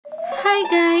Hi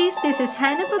guys! This is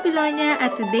Hannah Babilonia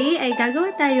at today ay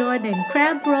gagawa tayo ng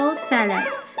crab roll salad.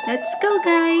 Let's go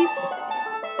guys!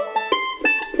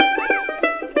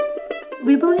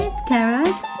 We will need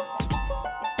carrots,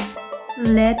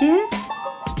 lettuce,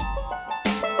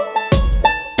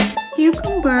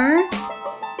 cucumber,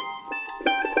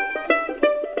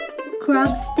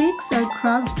 crab sticks or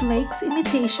crab flakes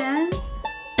imitation,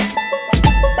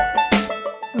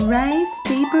 rice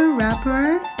paper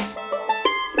wrapper,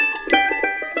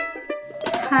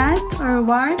 hot or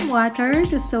warm water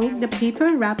to soak the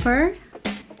paper wrapper.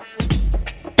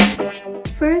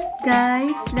 First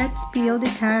guys, let's peel the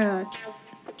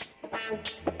carrots.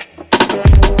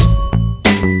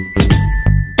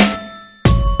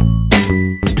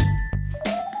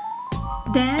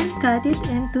 Then cut it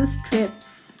into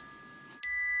strips.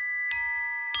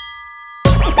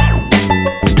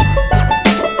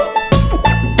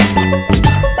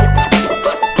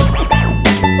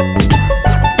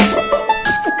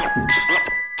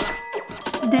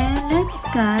 Then let's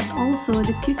cut also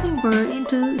the cucumber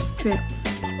into strips.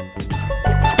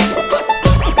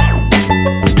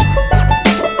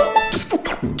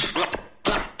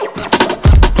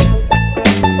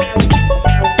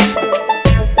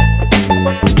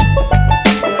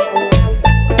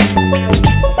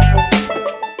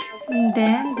 And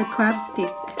then the crab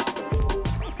stick.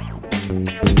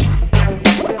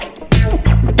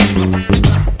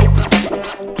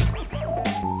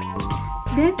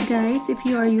 Then guys, if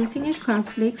you are using a crab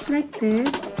flakes like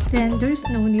this, then there's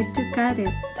no need to cut it.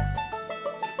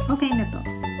 Okay na to.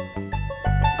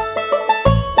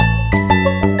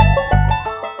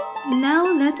 Now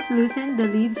let's loosen the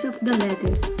leaves of the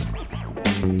lettuce.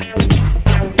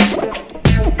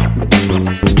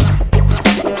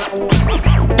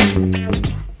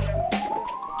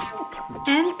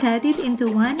 And cut it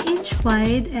into 1 inch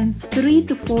wide and 3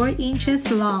 to 4 inches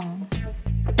long.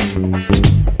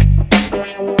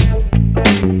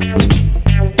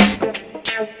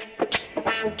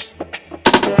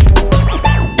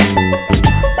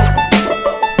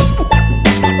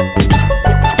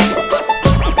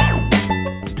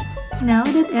 Now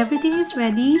that everything is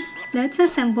ready, let's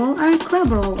assemble our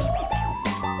crab roll.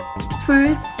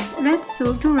 First, let's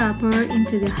soak the wrapper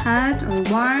into the hot or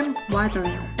warm water.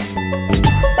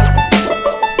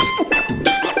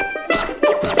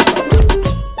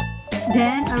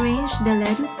 Then arrange the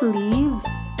lettuce leaves.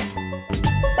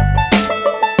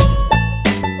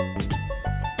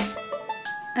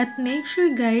 At make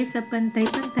sure guys sa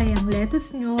pantay-pantay ang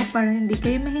lettuce nyo para hindi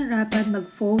kayo mahirapan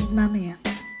mag-fold mamaya.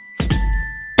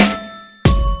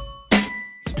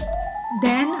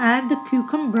 Then add the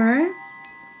cucumber,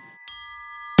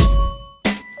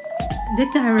 the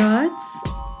carrots,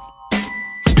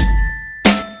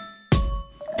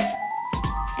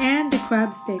 and the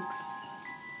crab sticks.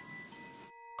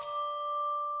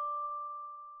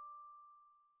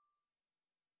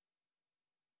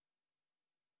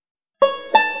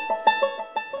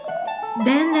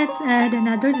 Then let's add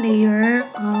another layer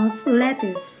of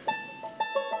lettuce.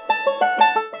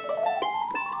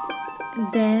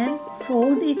 Then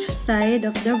fold each side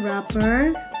of the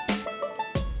wrapper.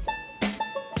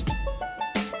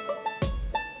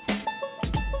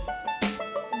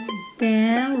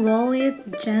 Then roll it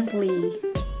gently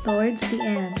towards the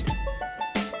end.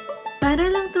 Para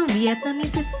lang tong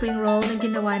Vietnamese spring roll na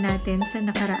ginawa natin sa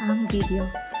nakaraang video.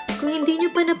 Kung hindi nyo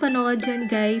pa napanood yun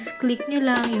guys, click nyo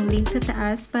lang yung link sa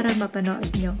taas para mapanood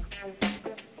nyo.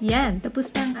 Yan, tapos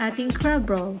na ang ating crab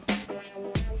roll.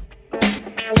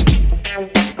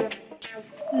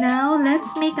 Now, let's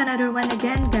make another one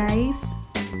again guys.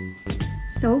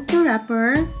 Soak the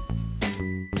wrapper.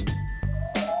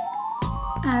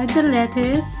 Add the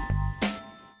lettuce,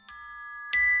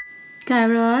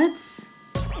 carrots,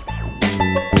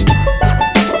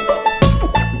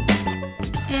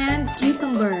 and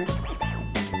cucumber.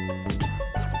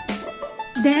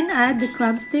 Then add the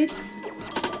crab sticks,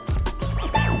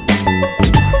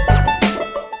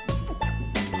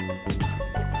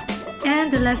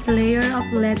 and the last layer of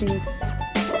lettuce.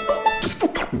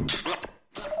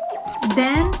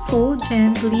 Then fold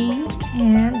gently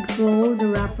and roll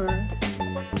the wrapper.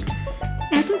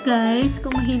 Eto guys,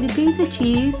 kung mahilig kayo sa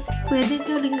cheese, pwede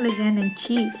nyo ring lagyan ng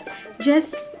cheese.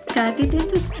 Just cut it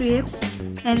into strips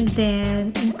and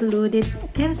then include it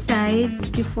inside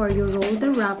before you roll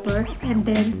the wrapper, and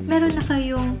then meron na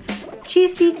kayong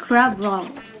cheesy crab roll.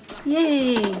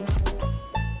 Yay!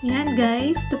 Yan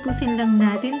guys, tapusin lang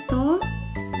natin to,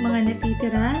 mga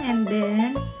natitira, and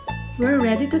then we're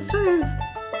ready to serve.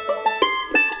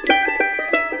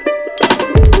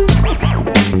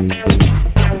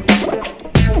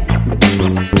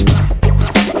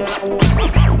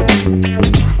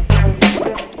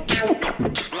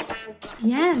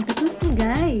 Yan, tapos na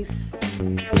guys.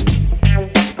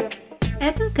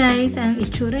 Eto guys ang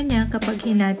itsura niya kapag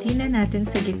hinati na natin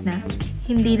sa gitna.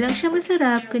 Hindi lang siya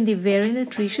masarap kundi very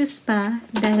nutritious pa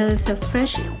dahil sa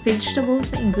fresh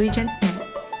vegetables na ingredient niya.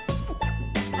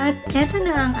 At eto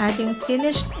na ang ating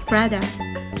finished product.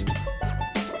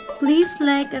 Please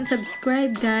like and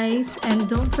subscribe guys, and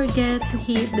don't forget to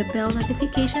hit the bell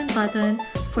notification button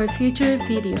for future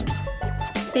videos.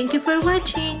 Thank you for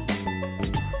watching!